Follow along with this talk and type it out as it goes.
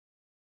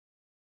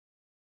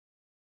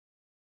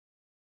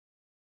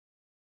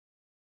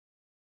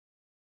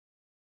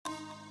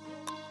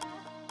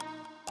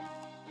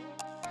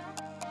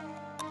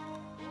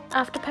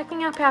After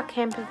picking up our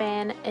camper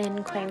van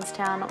in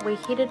Queenstown, we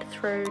headed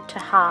through to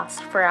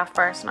Haast for our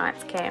first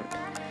night's camp.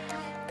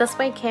 This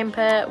wee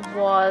camper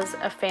was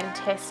a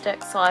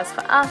fantastic size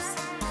for us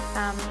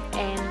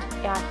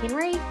and our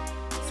Henry,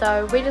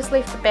 so we just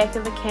left the back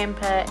of the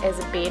camper as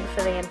a bed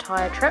for the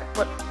entire trip,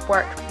 which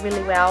worked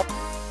really well.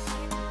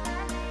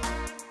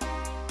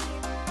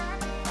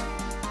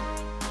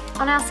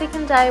 On our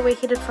second day, we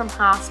headed from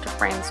Haast to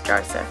Franz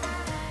Josef,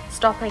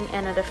 stopping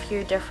in at a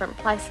few different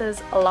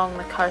places along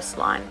the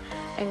coastline,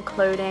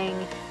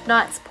 including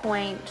Knights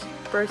Point,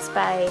 Bruce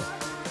Bay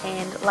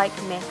and Lake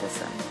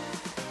Matheson.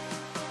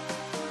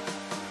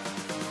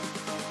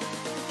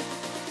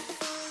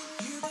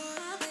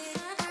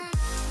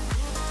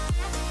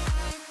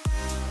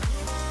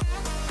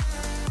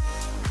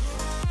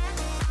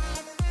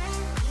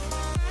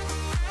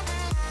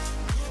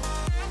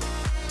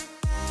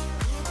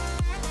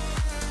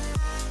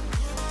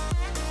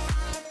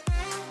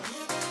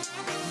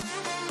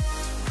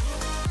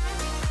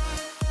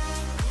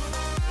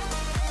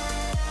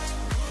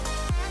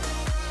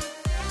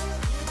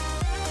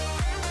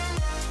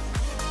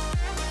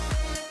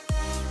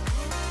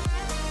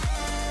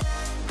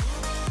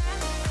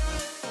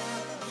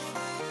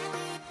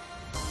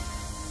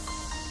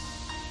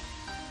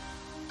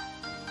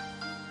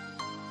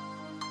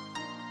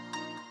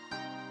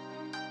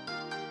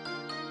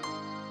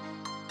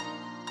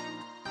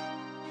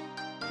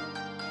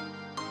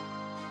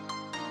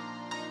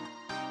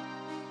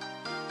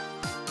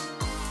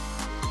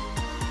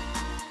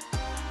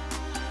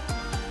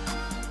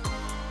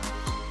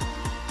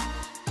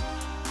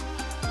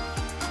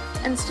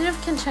 Instead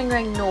of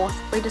continuing north,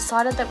 we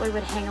decided that we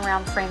would hang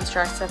around Franz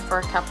Josef for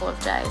a couple of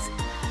days.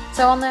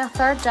 So on our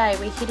third day,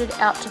 we headed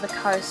out to the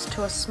coast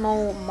to a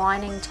small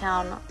mining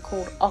town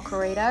called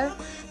Okarito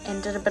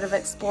and did a bit of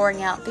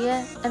exploring out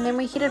there, and then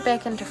we headed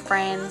back into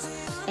Franz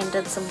and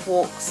did some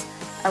walks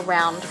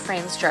around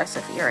Franz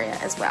Josef area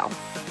as well.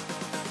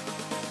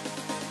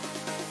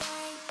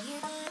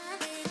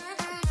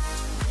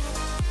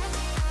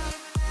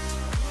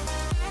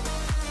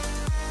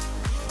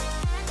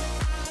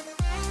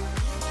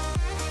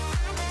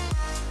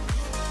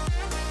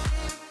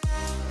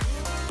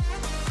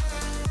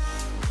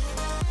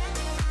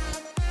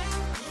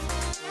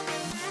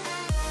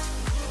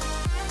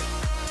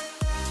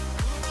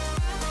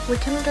 We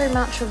couldn't do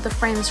much of the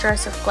Franz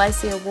Josef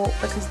Glacier walk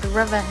because the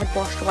river had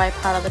washed away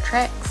part of the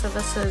track, so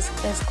this is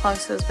as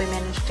close as we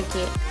managed to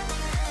get.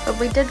 But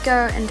we did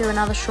go and do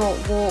another short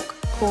walk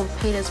called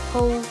Peter's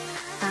Pool,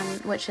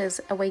 which is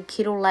a wee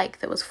kettle lake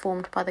that was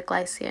formed by the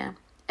glacier.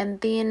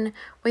 And then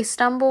we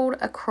stumbled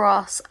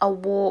across a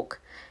walk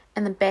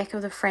in the back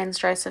of the Franz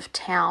Josef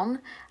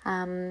town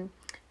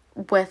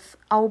with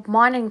old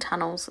mining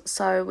tunnels,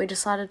 so we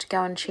decided to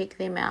go and check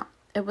them out.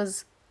 It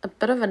was a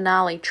bit of a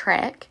gnarly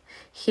track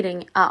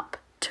heading up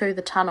to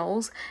the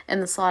tunnels in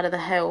the side of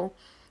the hill,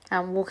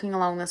 walking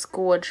along this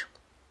gorge,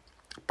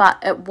 but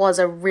it was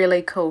a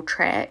really cool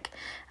track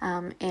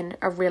and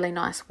a really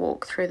nice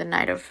walk through the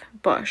native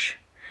bush.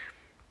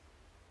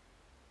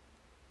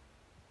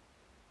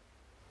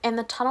 And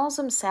the tunnels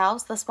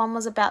themselves, this one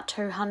was about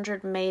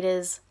 200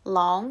 metres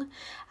long,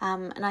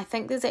 and I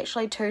think there's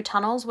actually two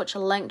tunnels which are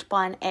linked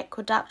by an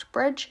aqueduct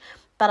bridge.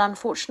 But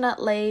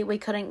unfortunately, we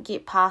couldn't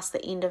get past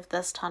the end of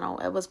this tunnel.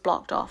 It was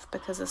blocked off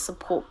because a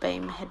support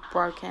beam had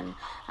broken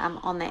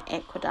on that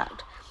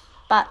aqueduct.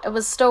 But it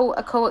was still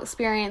a cool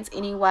experience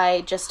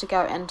anyway, just to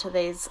go into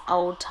these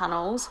old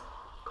tunnels.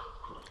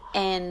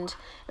 And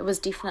it was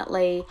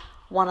definitely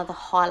one of the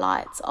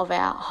highlights of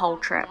our whole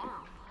trip.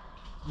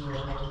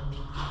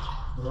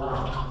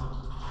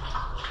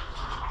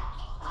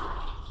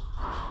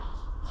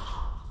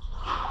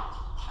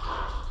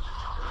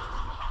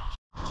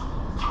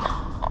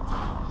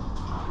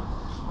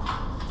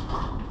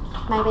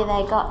 Maybe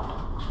they got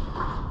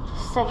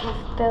sick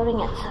of building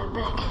it so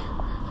big.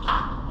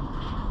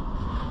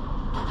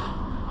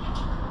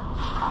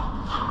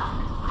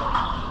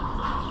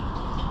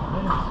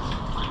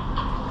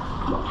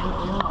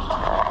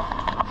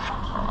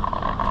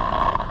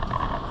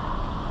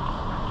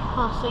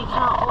 Oh, so you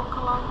can't walk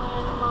along there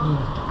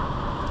anymore.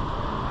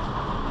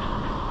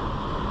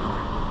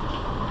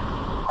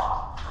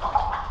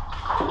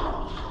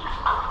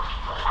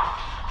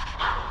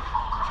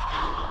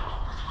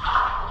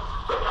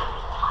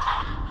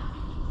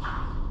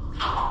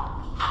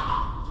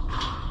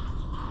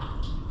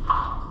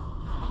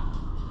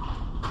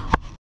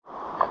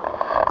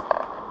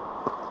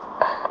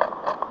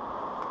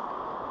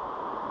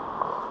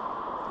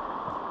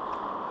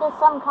 There's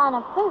some kind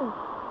of poo.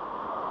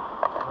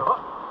 What?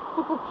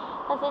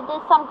 I said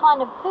there's some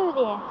kind of poo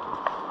there.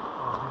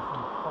 Oh,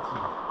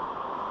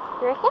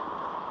 You reckon?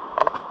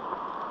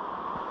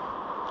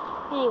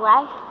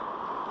 Anyway,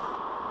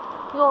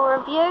 your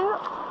review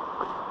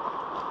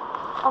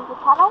of the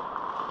tunnel?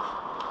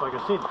 like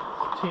I said,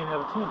 10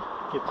 out of 10.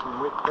 Get some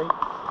wet feet.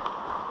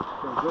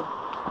 Feel good.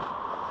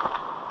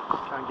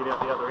 Can't get out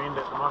the other end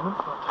at the moment,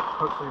 but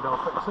hopefully they'll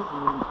fix it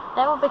and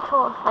That would be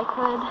cool if they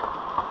could.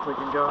 we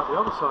can go out the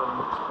other side of the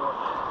next spot.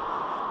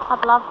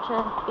 I'd love to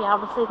be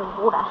able to see the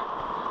water.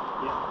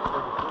 Yeah,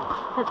 that'd be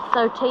cool. It's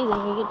so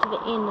teasing, you get to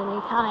the end and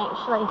you can't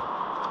actually,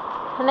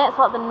 and that's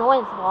what the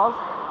noise was.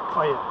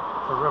 Oh yeah,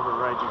 the river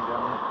raging down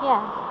there.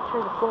 Yeah,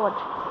 through the gorge.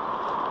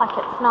 Like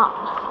it's not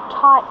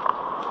tight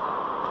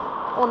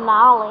or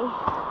gnarly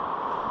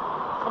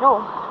at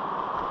all.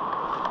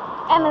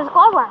 And there's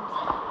glowworms.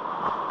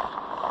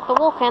 The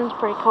walk in's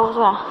pretty cool as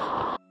well.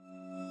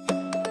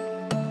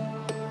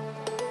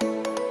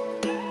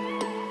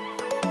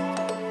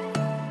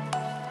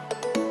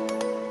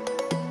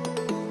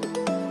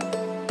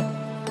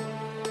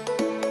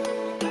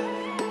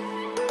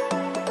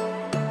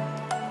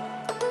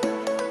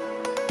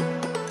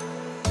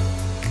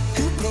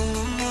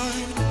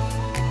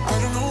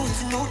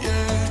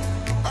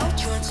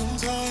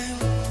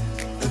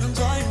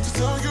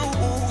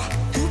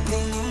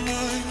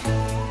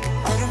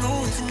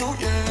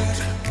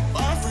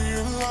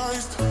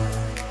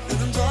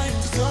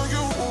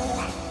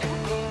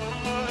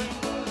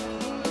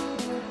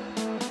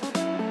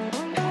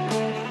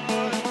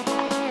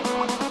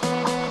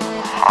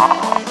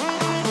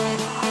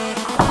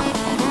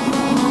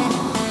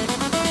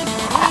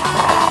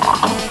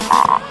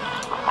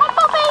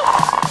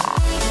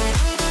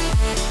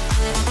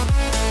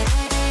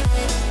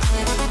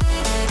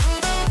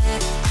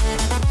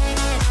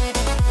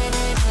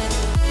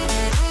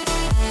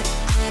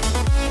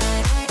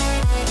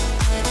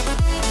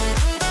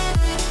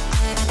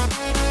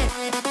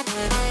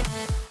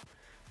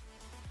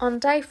 On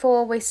day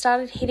 4, we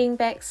started heading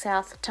back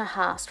south to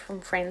Haast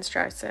from Franz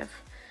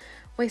Josef.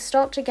 We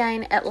stopped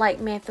again at Lake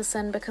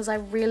Matheson because I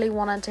really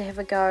wanted to have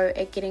a go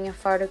at getting a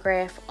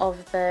photograph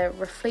of the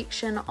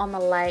reflection on the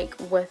lake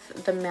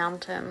with the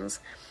mountains.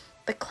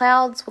 The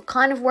clouds were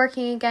kind of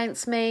working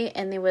against me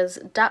and there was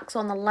ducks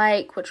on the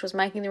lake which was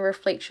making the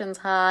reflections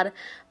hard,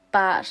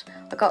 but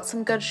I got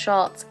some good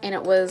shots and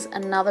it was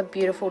another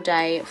beautiful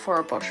day for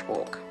a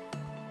bushwalk.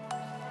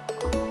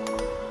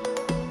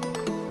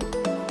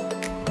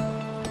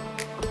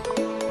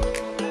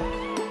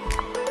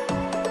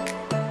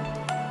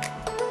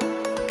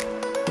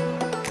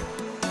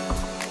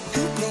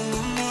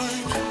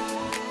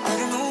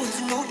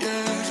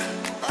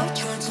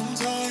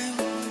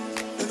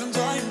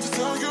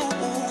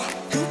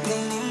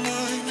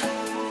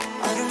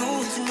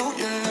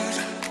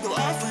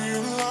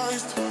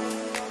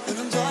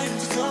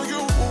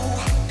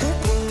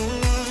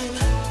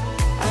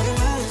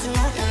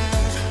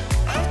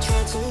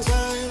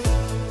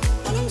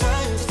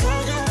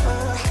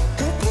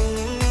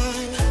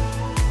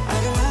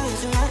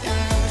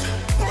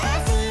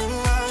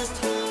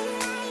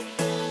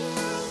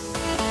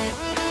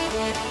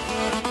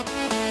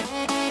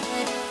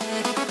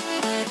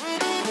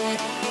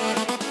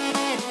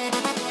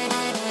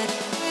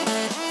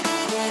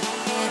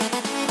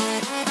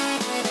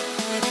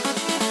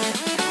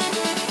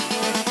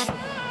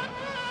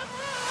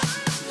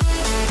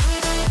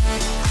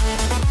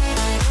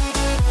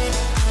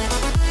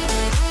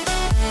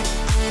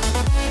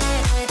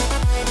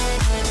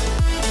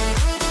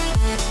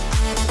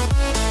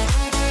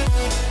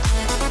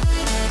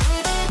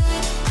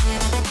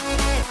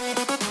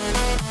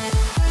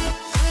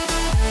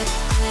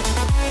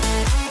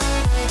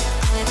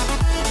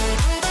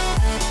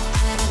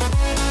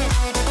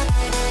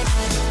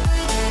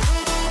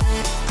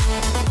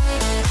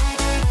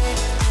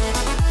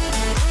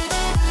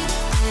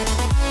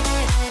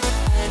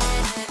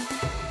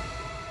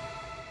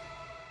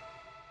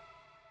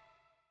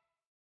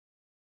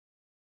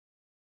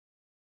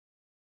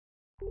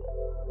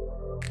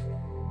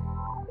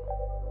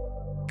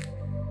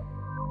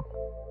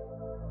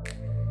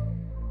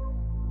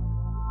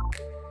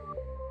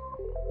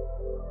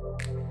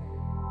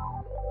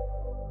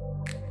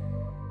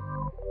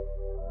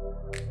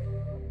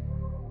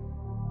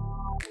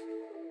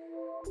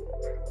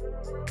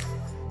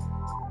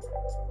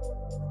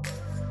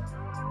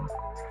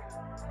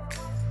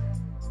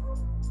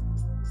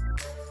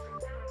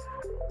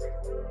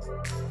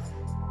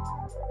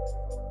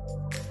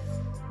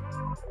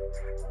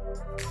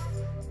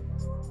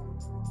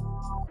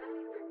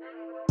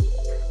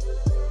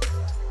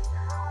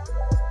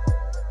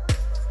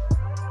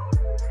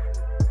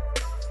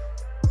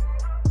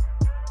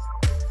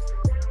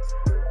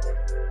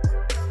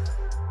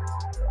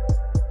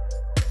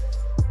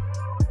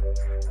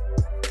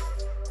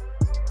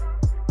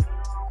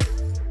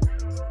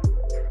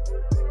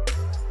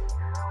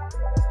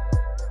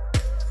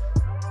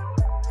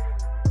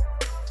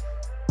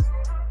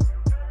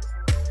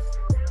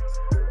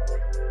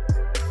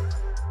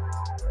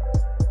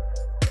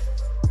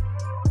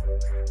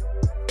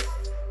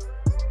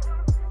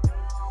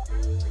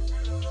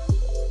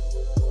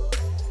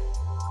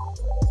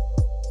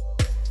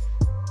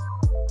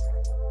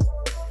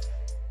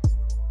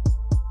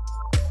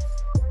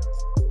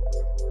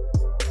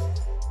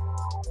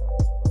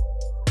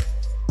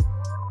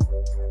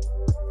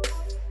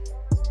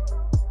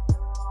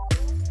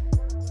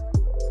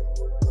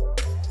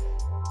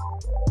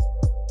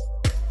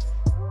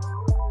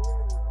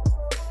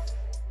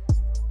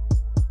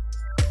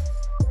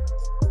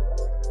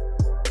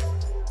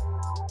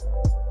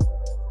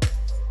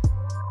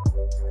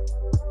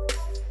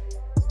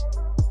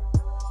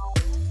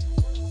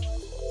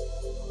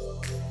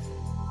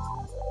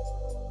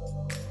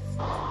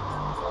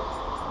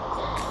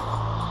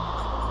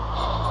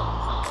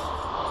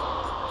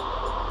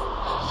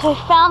 So we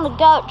found the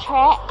goat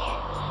track.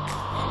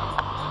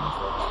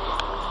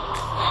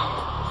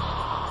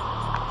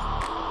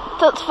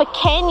 That's for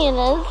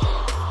canyoners.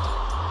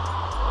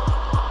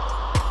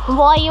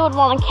 Why you would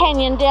want a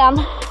canyon down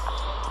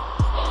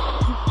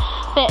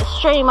that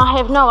stream, I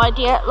have no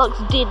idea. It looks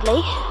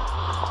deadly.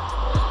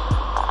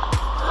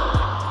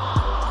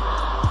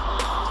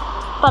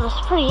 But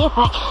it's pretty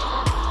epic.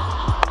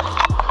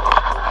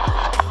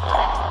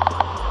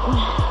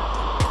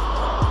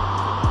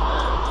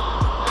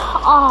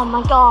 Oh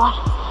my god.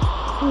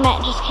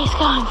 Matt just keeps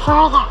going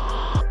further.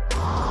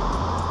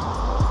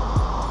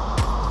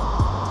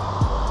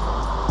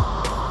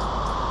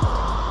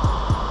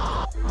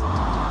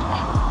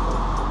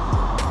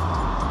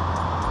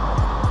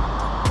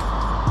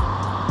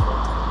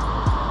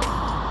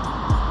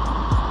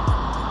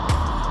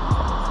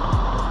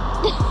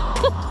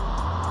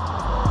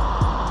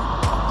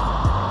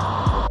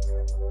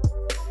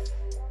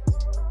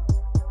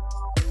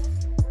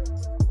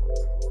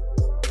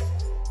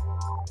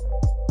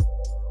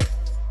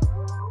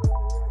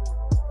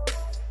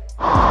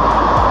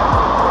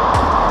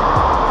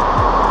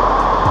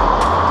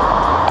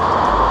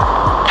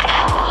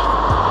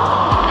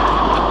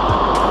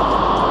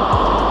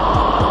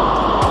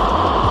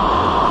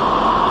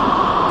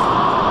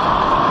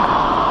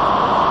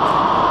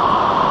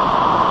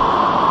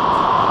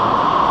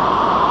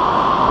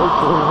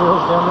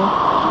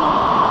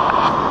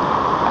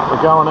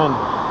 We're going in.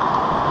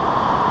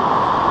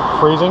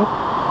 Freezing.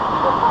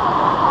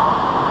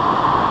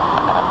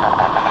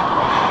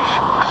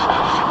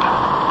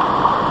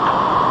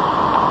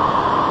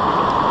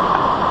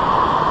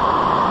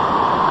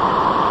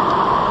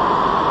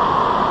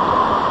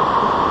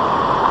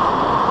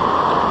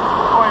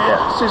 Oh yeah,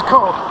 this is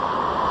cold.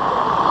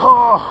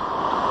 Oh.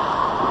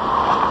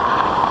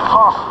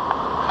 Oh.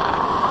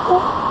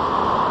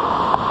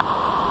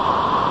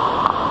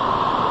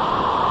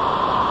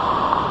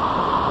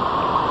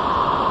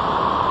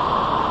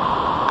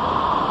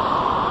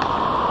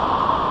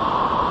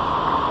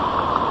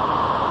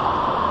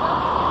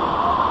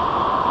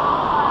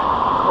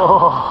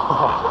 Oh.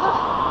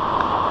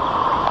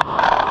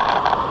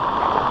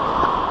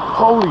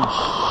 Holy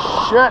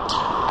shit.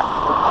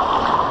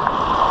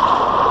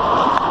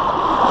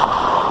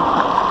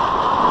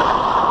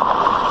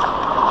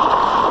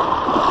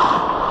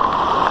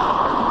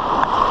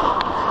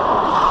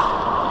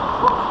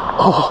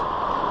 Oh.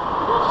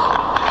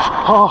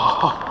 Oh.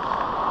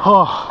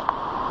 Oh.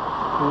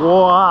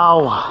 Wow.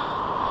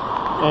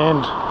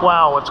 And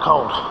wow, it's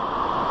cold.